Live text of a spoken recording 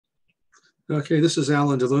Okay, this is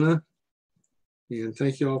Alan DeLuna, and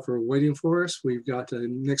thank you all for waiting for us. We've got the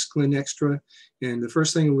next GlennExtra, and the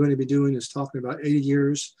first thing we're going to be doing is talking about 80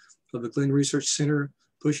 years of the Glenn Research Center,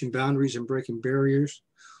 pushing boundaries and breaking barriers.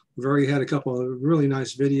 We've already had a couple of really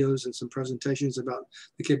nice videos and some presentations about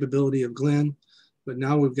the capability of Glenn, but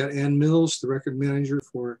now we've got Ann Mills, the record manager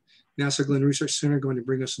for NASA Glenn Research Center, going to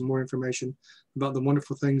bring us some more information about the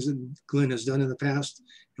wonderful things that Glenn has done in the past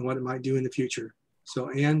and what it might do in the future.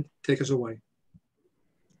 So Ann, take us away.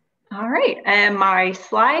 All right, and my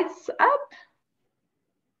slides up.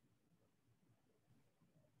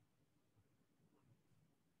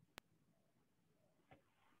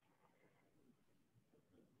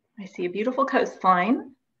 I see a beautiful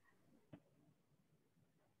coastline.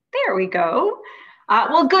 There we go.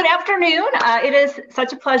 Well, good afternoon. It is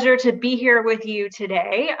such a pleasure to be here with you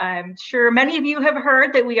today. I'm sure many of you have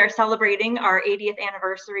heard that we are celebrating our 80th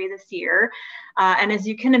anniversary this year. And as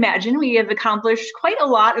you can imagine, we have accomplished quite a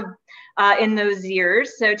lot of in those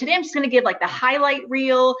years. So today I'm just going to give like the highlight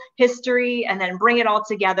reel history and then bring it all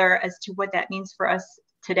together as to what that means for us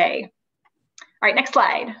today. All right, next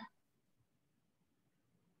slide.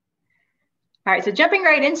 All right, so jumping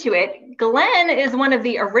right into it, Glenn is one of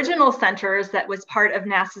the original centers that was part of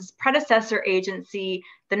NASA's predecessor agency,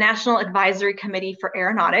 the National Advisory Committee for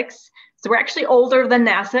Aeronautics. So we're actually older than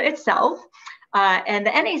NASA itself. And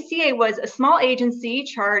the NACA was a small agency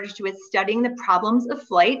charged with studying the problems of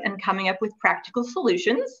flight and coming up with practical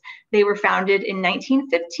solutions. They were founded in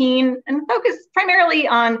 1915 and focused primarily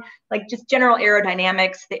on like just general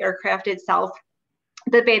aerodynamics, the aircraft itself.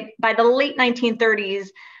 But by the late 1930s,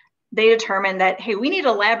 they determined that, hey, we need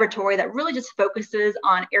a laboratory that really just focuses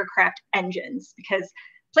on aircraft engines because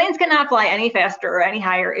planes cannot fly any faster or any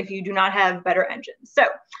higher if you do not have better engines. So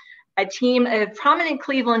a team of prominent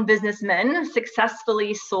Cleveland businessmen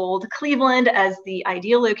successfully sold Cleveland as the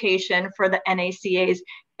ideal location for the NACA's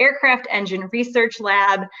Aircraft Engine Research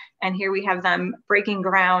Lab. And here we have them breaking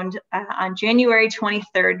ground on January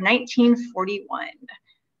 23rd, 1941.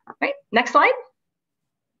 All right, next slide.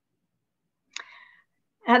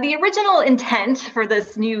 The original intent for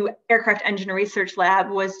this new aircraft engine research lab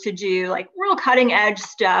was to do like real cutting edge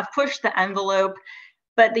stuff, push the envelope.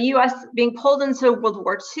 But the US being pulled into World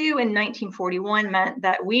War II in 1941 meant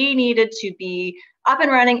that we needed to be up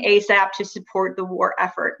and running ASAP to support the war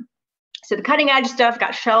effort. So the cutting edge stuff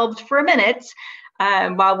got shelved for a minute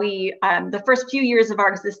while we, the first few years of our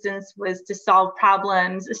existence was to solve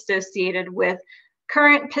problems associated with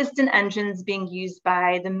current piston engines being used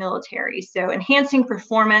by the military. So enhancing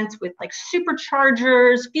performance with like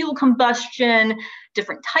superchargers, fuel combustion,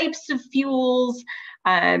 different types of fuels,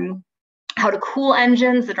 how to cool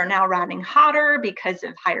engines that are now running hotter because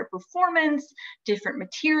of higher performance, different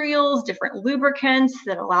materials, different lubricants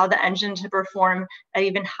that allow the engine to perform at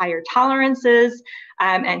even higher tolerances.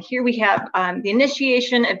 And here we have the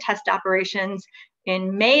initiation of test operations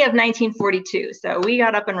in May of 1942. So we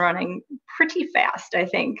got up and running pretty fast, I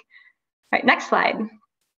think. All right, next slide. And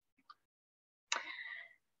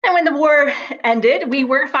when the war ended, we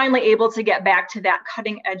were finally able to get back to that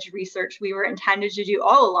cutting edge research we were intended to do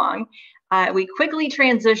all along. We quickly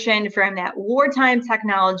transitioned from that wartime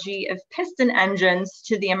technology of piston engines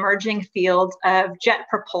to the emerging field of jet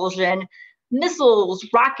propulsion, missiles,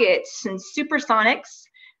 rockets, and supersonics.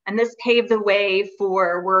 And this paved the way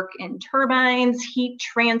for work in turbines, heat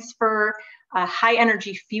transfer, high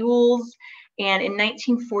energy fuels. And in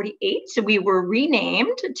 1948, we were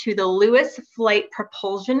renamed to the Lewis Flight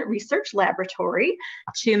Propulsion Research Laboratory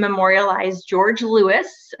to memorialize George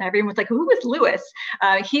Lewis. Everyone was like, who was Lewis?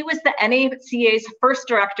 He was the NACA's first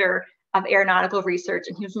director of aeronautical research,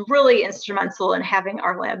 and he was really instrumental in having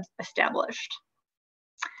our lab established.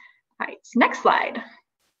 All right, next slide.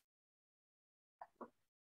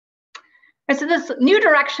 So this new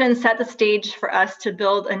direction set the stage for us to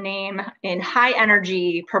build a name in high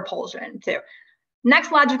energy propulsion. So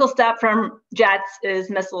next logical step from jets is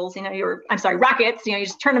missiles, rockets, you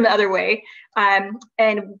just turn them the other way.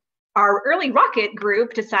 And our early rocket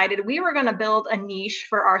group decided we were gonna build a niche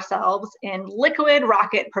for ourselves in liquid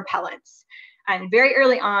rocket propellants. And very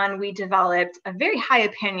early on, we developed a very high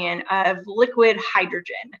opinion of liquid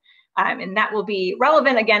hydrogen. And that will be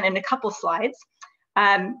relevant again in a couple slides.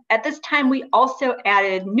 At this time, we also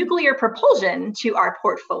added nuclear propulsion to our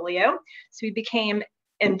portfolio. So we became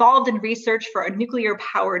involved in research for a nuclear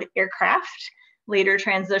powered aircraft, later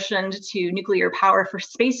transitioned to nuclear power for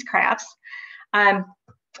spacecrafts. And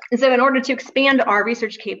so in order to expand our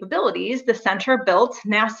research capabilities, the center built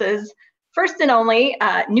NASA's first and only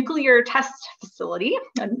nuclear test facility,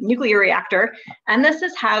 a nuclear reactor. And this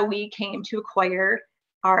is how we came to acquire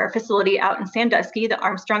our facility out in Sandusky, the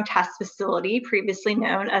Armstrong Test Facility, previously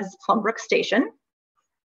known as Plumbrook Station.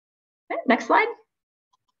 Okay, next slide.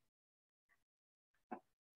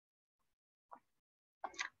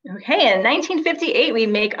 Okay, in 1958, we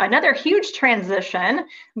make another huge transition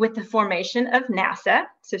with the formation of NASA.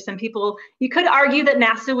 So some people, you could argue that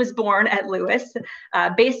NASA was born at Lewis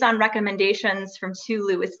based on recommendations from two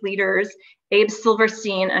Lewis leaders, Abe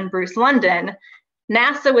Silverstein and Bruce London.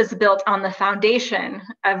 NASA was built on the foundation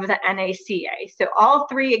of the NACA. So all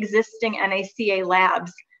three existing NACA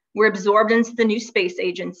labs were absorbed into the new space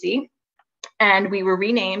agency, and we were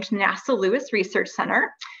renamed NASA Lewis Research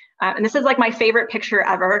Center. And this is like my favorite picture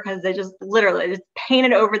ever because they just literally just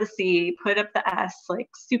painted over the C, put up the S, like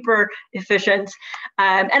super efficient.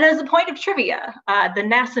 And as a point of trivia, the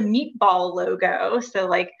NASA meatball logo, so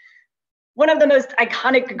like one of the most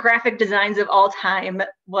iconic graphic designs of all time,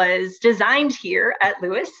 was designed here at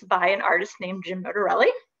Lewis by an artist named Jim Motorelli.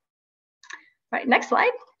 All right, next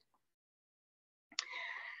slide.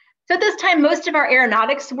 So at this time, most of our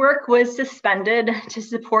aeronautics work was suspended to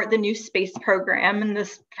support the new space program and the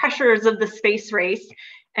pressures of the space race,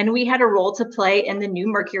 and we had a role to play in the new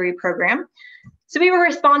Mercury program. So we were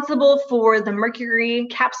responsible for the Mercury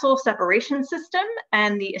capsule separation system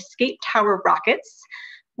and the escape tower rockets.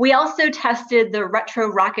 We also tested the retro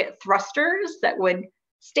rocket thrusters that would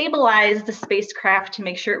stabilize the spacecraft to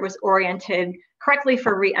make sure it was oriented correctly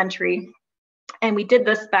for re-entry. And we did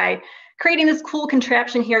this by creating this cool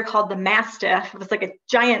contraption here called the Mastiff. It was like a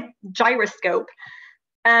giant gyroscope,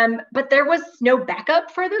 but there was no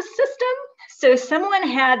backup for this system. So someone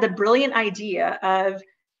had the brilliant idea of,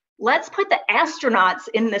 let's put the astronauts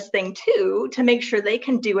in this thing too, to make sure they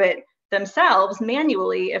can do it themselves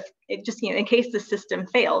manually if it just, in case the system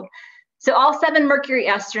failed. So all 7 Mercury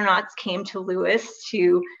astronauts came to Lewis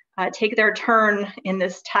to take their turn in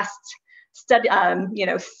this test study,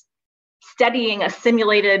 studying a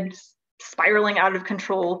simulated spiraling out of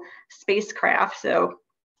control spacecraft. So,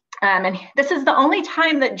 and this is the only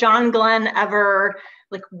time that John Glenn ever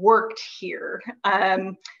worked here.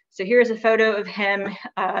 So here's a photo of him.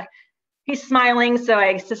 He's smiling, so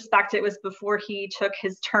I suspect it was before he took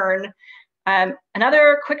his turn.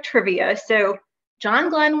 Another quick trivia. So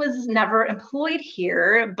John Glenn was never employed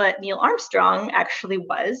here, but Neil Armstrong actually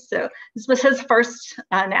was. So this was his first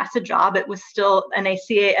NASA job. It was still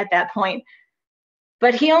NACA at that point.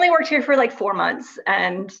 But he only worked here for like 4 months,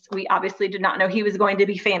 and we obviously did not know he was going to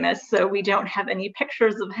be famous, so we don't have any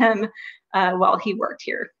pictures of him while he worked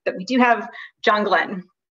here. But we do have John Glenn.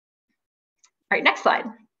 All right, next slide.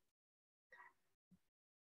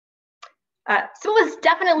 So it was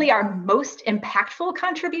definitely our most impactful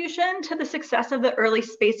contribution to the success of the early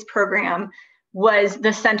space program was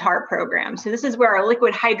the Centaur program. So this is where our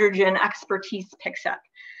liquid hydrogen expertise picks up.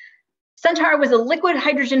 Centaur was a liquid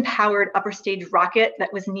hydrogen powered upper stage rocket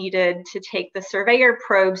that was needed to take the Surveyor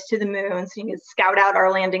probes to the moon so you could scout out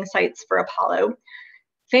our landing sites for Apollo.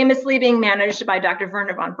 Famously being managed by Dr.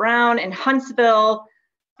 Wernher von Braun in Huntsville,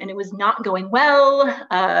 and it was not going well.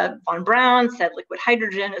 Von Braun said liquid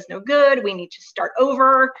hydrogen is no good, we need to start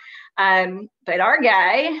over. But our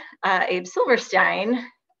guy, Abe Silverstein,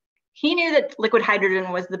 he knew that liquid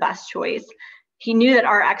hydrogen was the best choice. He knew that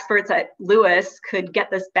our experts at Lewis could get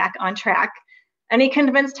this back on track, and he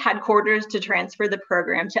convinced headquarters to transfer the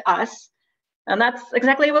program to us. And that's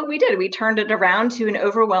exactly what we did. We turned it around to an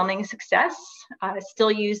overwhelming success,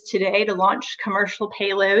 still used today to launch commercial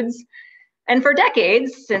payloads. And for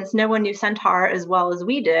decades, since no one knew Centaur as well as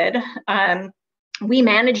we did, we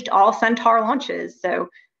managed all Centaur launches. So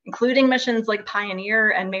including missions like Pioneer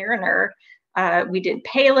and Mariner. We did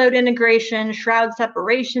payload integration, shroud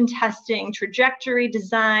separation testing, trajectory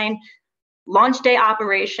design, launch day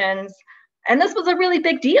operations. And this was a really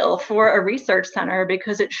big deal for a research center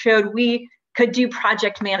because it showed we could do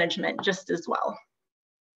project management just as well.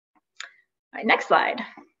 All right, next slide.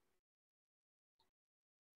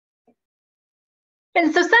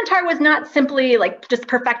 And so Centaur was not simply just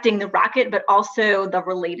perfecting the rocket, but also the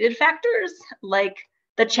related factors, like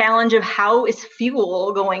the challenge of how is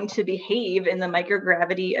fuel going to behave in the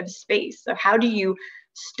microgravity of space? So how do you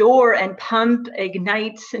store and pump,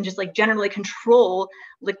 ignite, and just generally control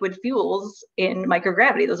liquid fuels in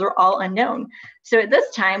microgravity? Those are all unknown. So at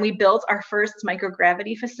this time, we built our first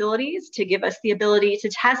microgravity facilities to give us the ability to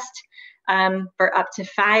test for up to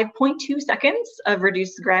 5.2 seconds of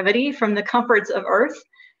reduced gravity from the comforts of Earth.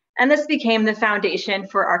 And this became the foundation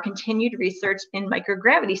for our continued research in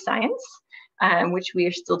microgravity science, which we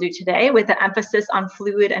still do today with the emphasis on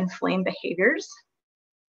fluid and flame behaviors.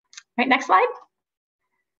 All right, next slide.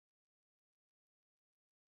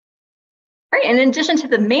 Right, and in addition to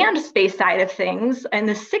the manned space side of things, in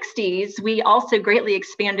the 60s, we also greatly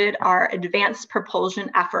expanded our advanced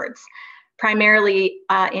propulsion efforts, primarily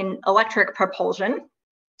in electric propulsion,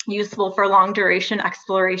 useful for long duration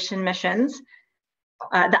exploration missions.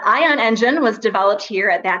 The ion engine was developed here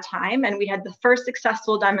at that time, and we had the first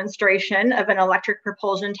successful demonstration of an electric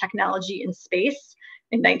propulsion technology in space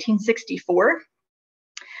in 1964.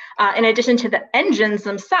 In addition to the engines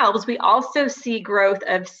themselves, we also see growth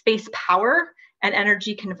of space power and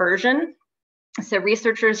energy conversion. So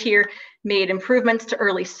researchers here made improvements to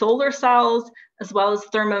early solar cells, as well as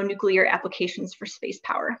thermonuclear applications for space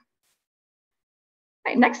power.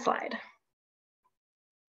 All right, next slide.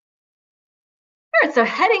 All right, so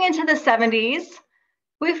heading into the 70s,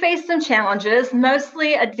 we faced some challenges,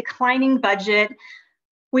 mostly a declining budget.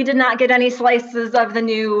 We did not get any slices of the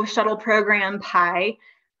new shuttle program pie,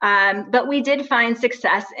 but we did find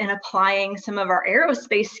success in applying some of our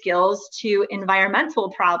aerospace skills to environmental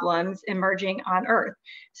problems emerging on Earth.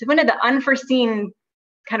 So one of the unforeseen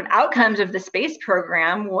kind of outcomes of the space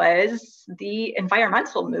program was the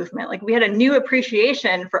environmental movement. Like, we had a new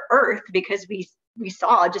appreciation for Earth because we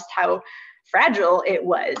saw just how fragile it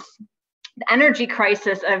was. The energy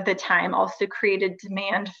crisis of the time also created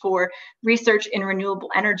demand for research in renewable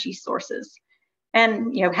energy sources.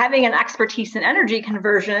 And having an expertise in energy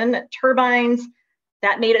conversion, turbines,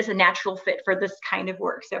 that made us a natural fit for this kind of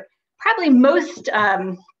work. So probably most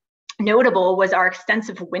notable was our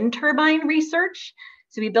extensive wind turbine research.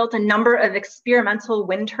 So we built a number of experimental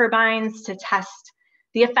wind turbines to test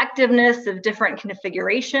the effectiveness of different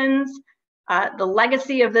configurations. The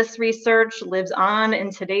legacy of this research lives on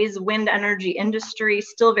in today's wind energy industry,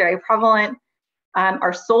 still very prevalent.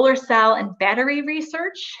 Our solar cell and battery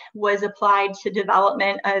research was applied to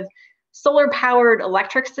development of solar-powered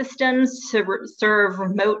electric systems to serve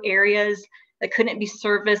remote areas that couldn't be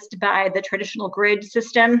serviced by the traditional grid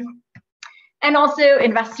system, and also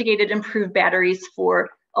investigated improved batteries for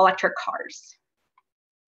electric cars.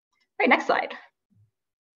 All right, next slide.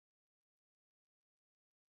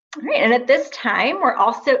 All right, and at this time, we're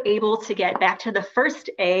also able to get back to the first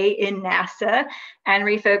A in NASA and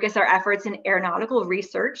refocus our efforts in aeronautical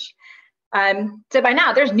research. So by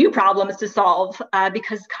now, there's new problems to solve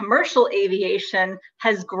because commercial aviation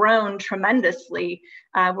has grown tremendously,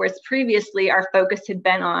 whereas previously our focus had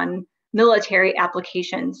been on military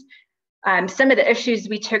applications. Some of the issues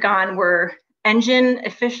we took on were engine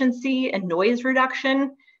efficiency and noise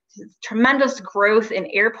reduction. Tremendous growth in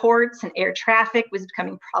airports and air traffic was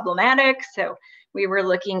becoming problematic. So we were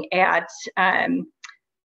looking at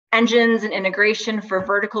engines and integration for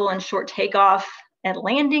vertical and short takeoff and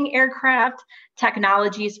landing aircraft,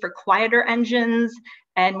 technologies for quieter engines,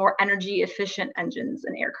 and more energy efficient engines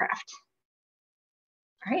and aircraft.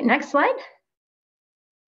 All right, next slide.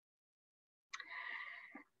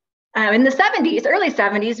 In the 70s, early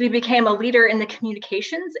 70s, we became a leader in the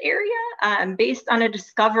communications area based on a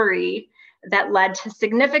discovery that led to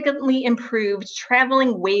significantly improved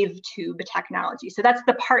traveling wave tube technology. So that's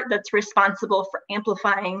the part that's responsible for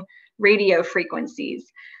amplifying radio frequencies,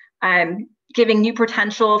 giving new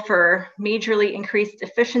potential for majorly increased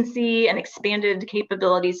efficiency and expanded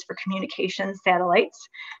capabilities for communication satellites.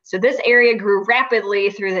 So this area grew rapidly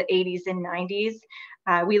through the 80s and 90s.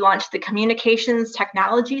 We launched the Communications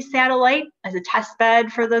Technology Satellite as a test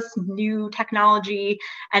bed for this new technology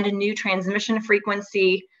and a new transmission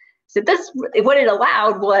frequency. So what it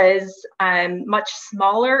allowed was much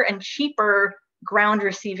smaller and cheaper ground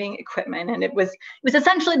receiving equipment. And it was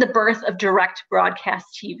essentially the birth of direct broadcast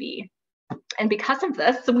TV. And because of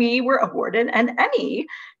this, we were awarded an Emmy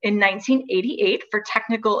in 1988 for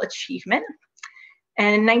technical achievement.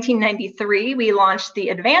 And in 1993, we launched the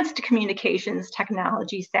Advanced Communications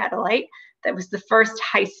Technology Satellite. That was the first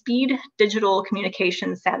high-speed digital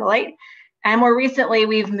communications satellite. And more recently,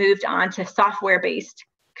 we've moved on to software-based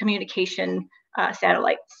communication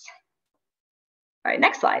satellites. All right,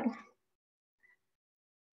 next slide.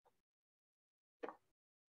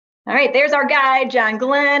 All right, there's our guy, John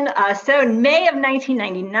Glenn. So in May of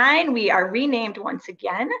 1999, we are renamed once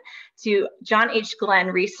again to John H. Glenn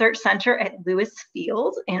Research Center at Lewis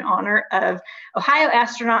Field in honor of Ohio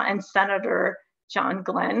astronaut and Senator John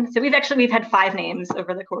Glenn. So we've had 5 names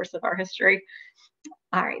over the course of our history.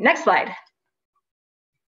 All right, next slide.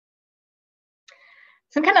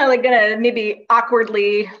 So I'm kind of gonna maybe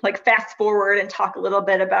awkwardly fast forward and talk a little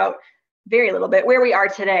bit about, very little bit, where we are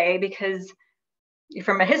today, because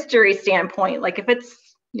from a history standpoint, if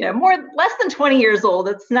it's less than 20 years old,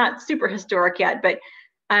 it's not super historic yet, but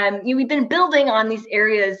we've been building on these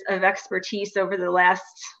areas of expertise over the last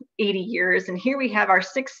 80 years. And here we have our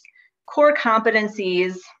 6 core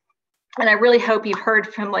competencies And I really hope you've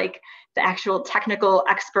heard from like the actual technical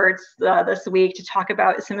experts this week to talk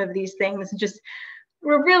about some of these things. And just,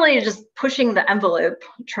 we're really just pushing the envelope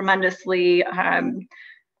tremendously.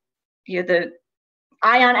 The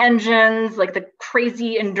ion engines, like the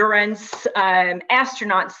crazy endurance,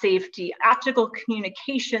 astronaut safety, optical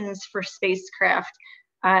communications for spacecraft,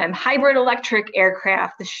 hybrid electric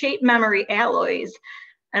aircraft, the shape memory alloys.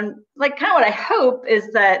 And like kind of what I hope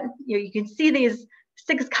is that you can see these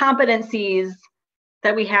 6 competencies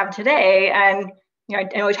that we have today. And I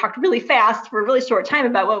know we talked really fast for a really short time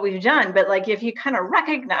about what we've done, but like if you kind of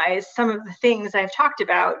recognize some of the things I've talked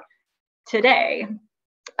about today,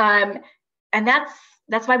 and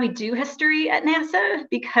that's why we do history at NASA,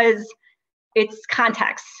 because it's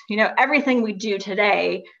context. Everything we do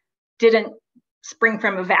today didn't spring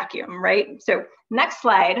from a vacuum, right? So next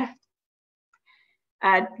slide.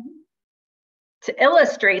 To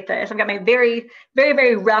illustrate this, I've got my very, very,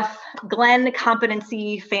 very rough Glenn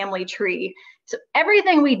competency family tree. So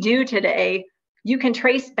everything we do today, you can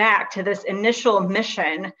trace back to this initial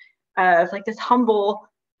mission of like this humble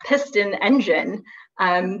piston engine,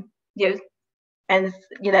 and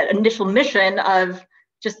that initial mission of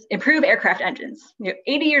just improve aircraft engines.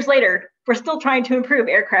 80 years later, we're still trying to improve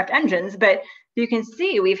aircraft engines, but you can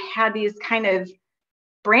see we've had these kind of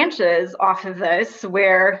branches off of this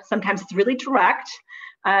where sometimes it's really direct,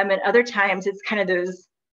 and other times it's kind of those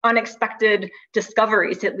unexpected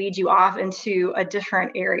discoveries that lead you off into a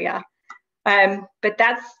different area. But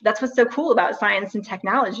that's what's so cool about science and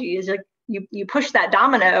technology, is like you push that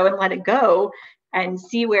domino and let it go and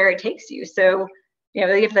see where it takes you. So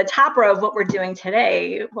if the top row of what we're doing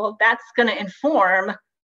today, well, that's going to inform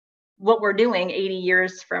what we're doing 80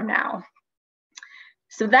 years from now.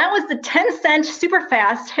 So that was the 10-cent super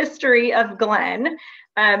fast history of Glenn.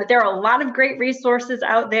 There are a lot of great resources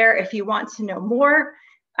out there if you want to know more.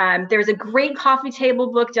 There's a great coffee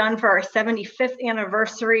table book done for our 75th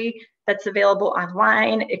anniversary that's available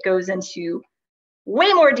online. It goes into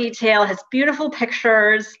way more detail, has beautiful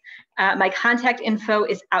pictures. My contact info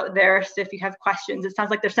is out there, so if you have questions, it sounds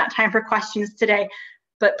like there's not time for questions today,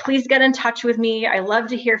 but please get in touch with me. I love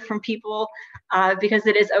to hear from people because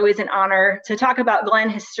it is always an honor to talk about Glenn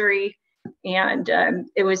history, and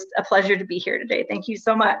it was a pleasure to be here today. Thank you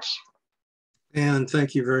so much. And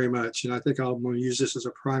thank you very much. And I think I'm going to use this as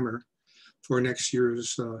a primer for next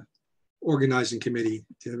year's organizing committee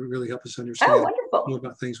to really help us understand more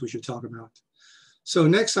about things we should talk about. So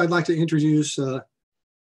next, I'd like to introduce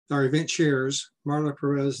our event chairs, Marla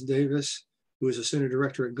Perez Davis, who is a Center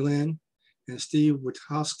Director at Glenn, and Steve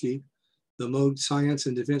Witkowski, the Mode Science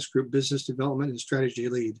and Defense Group Business Development and Strategy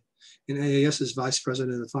Lead, and AAS is Vice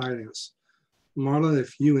President of Finance. Marla,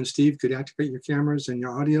 if you and Steve could activate your cameras and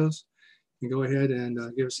your audios, and go ahead and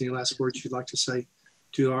give us any last words you'd like to say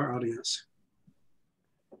to our audience.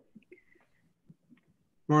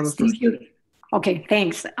 Marla, Steve, okay,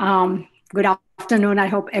 thanks. Good afternoon. I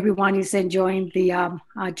hope everyone is enjoying the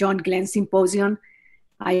John Glenn Symposium.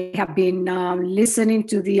 I have been listening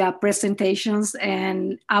to the presentations,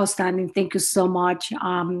 and outstanding. Thank you so much,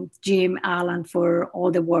 Jim, Alan, for all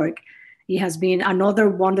the work. It has been another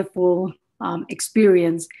wonderful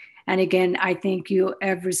experience. And again, I thank you,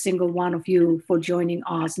 every single one of you, for joining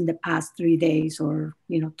us in the past 3 days, or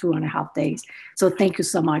 2.5 days. So thank you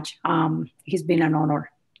so much. It's been an honor.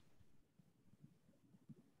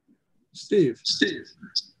 Steve.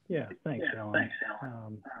 Yeah, thanks, Alan.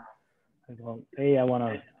 Well, hey, I want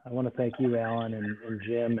to thank you, Alan, and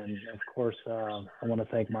Jim, and of course, I want to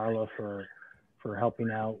thank Marla for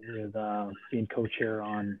helping out with being co-chair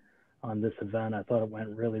on this event. I thought it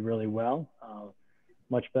went really, really well.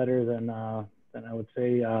 Much better than I would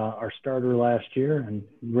say our starter last year, and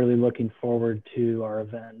really looking forward to our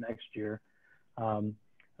event next year. And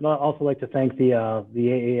I'd also like to thank the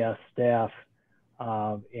AAS staff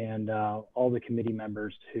and all the committee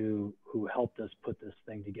members who helped us put this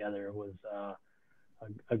thing together. It was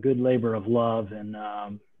a good labor of love, and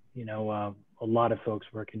a lot of folks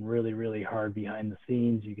working really, really hard behind the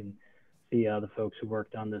scenes. You can see the folks who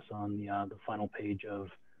worked on this on the final page of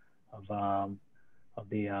the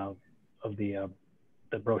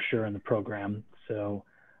brochure and the program. So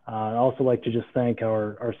I'd also like to just thank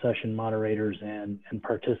our session moderators and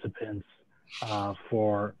participants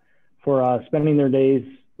for spending their days,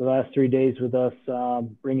 the last 3 days with us,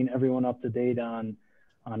 bringing everyone up to date on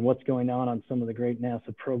what's going on some of the great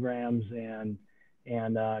NASA programs, and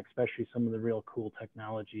especially some of the real cool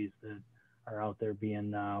technologies that are out there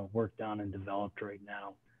being worked on and developed right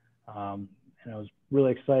now. And I was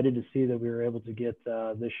really excited to see that we were able to get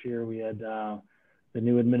this year. We had the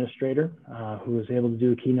new administrator who was able to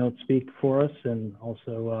do a keynote speak for us, and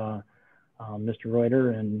also Mr.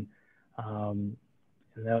 Reuter, and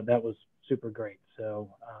that was super great. So,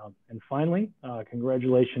 and finally,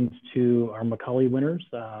 congratulations to our Macaulay winners.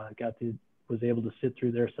 Was able to sit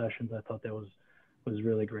through their sessions. I thought that was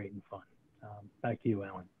really great and fun. Back to you,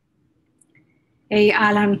 Alan. Hey,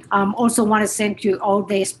 Alan, also want to thank you, all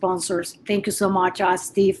the sponsors. Thank you so much,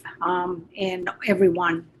 Steve, and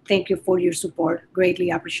everyone. Thank you for your support. Greatly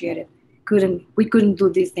appreciated. We couldn't do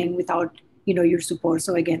this thing without, your support.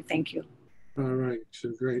 So again, thank you. All right,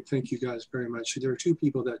 so great. Thank you guys very much. There are two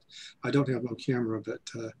people that I don't have on camera, but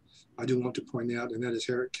I do want to point out, and that is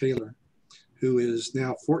Eric Kaler, who is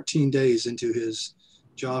now 14 days into his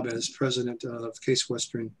job as president of Case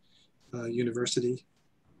Western University.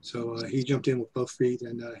 So he jumped in with both feet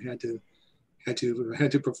and had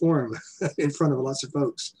to perform in front of lots of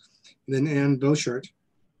folks. And then Ann Boschert.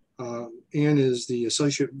 Ann is the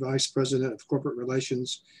associate vice president of corporate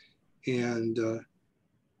relations, and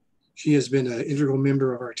she has been an integral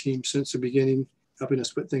member of our team since the beginning, helping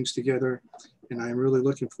us put things together. And I'm really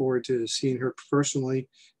looking forward to seeing her personally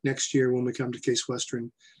next year when we come to Case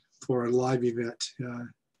Western for a live event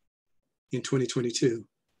in 2022.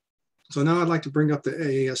 So now I'd like to bring up the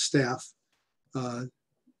AAS staff. I'd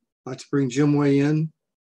like to bring Jim Way in.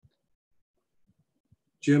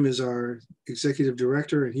 Jim is our executive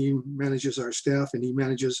director, and he manages our staff, and he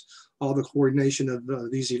manages all the coordination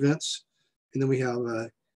of these events. And then we have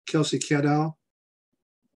Kelsey Cadow.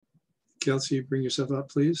 Kelsey, bring yourself up,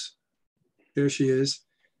 please. There she is.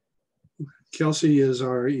 Kelsey is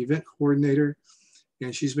our event coordinator,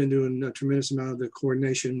 and she's been doing a tremendous amount of the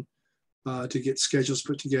coordination to get schedules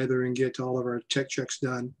put together and get all of our tech checks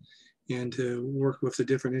done, and to work with the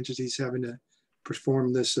different entities having to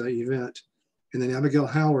perform this event. And then Abigail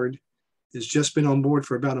Howard has just been on board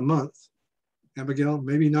for about a month. Abigail,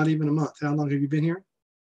 maybe not even a month. How long have you been here?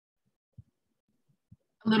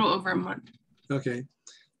 A little over a month. Okay.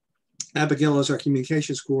 Abigail is our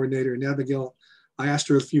communications coordinator. And Abigail, I asked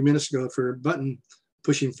her a few minutes ago if her button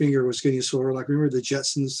pushing finger was getting sore. Like, remember the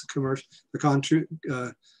Jetsons commercial,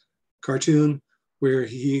 the cartoon where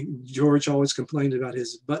George always complained about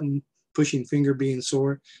his button pushing finger being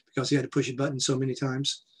sore because he had to push a button so many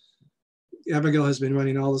times. Abigail has been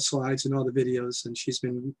running all the slides and all the videos, and she's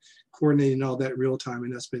been coordinating all that real time,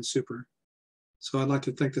 and that's been super. So I'd like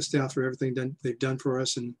to thank the staff for everything they've done for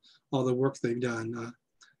us and all the work they've done.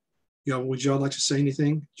 Would y'all like to say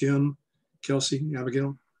anything? Jim, Kelsey,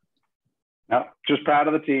 Abigail? No, just proud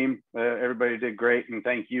of the team. Everybody did great, and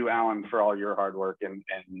thank you, Alan, for all your hard work and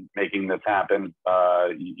making this happen.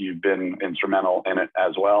 You've been instrumental in it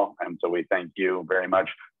as well, and so we thank you very much.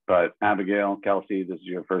 But Abigail, Kelsey, this is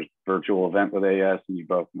your first virtual event with AS, and you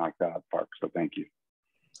both knocked out of the park, so thank you.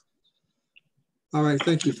 All right,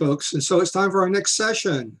 thank you, folks. And so it's time for our next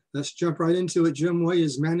session. Let's jump right into it. Jim Way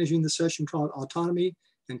is managing the session called Autonomy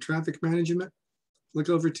and Traffic Management. Look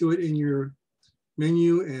over to it in your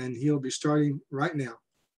menu, and he'll be starting right now.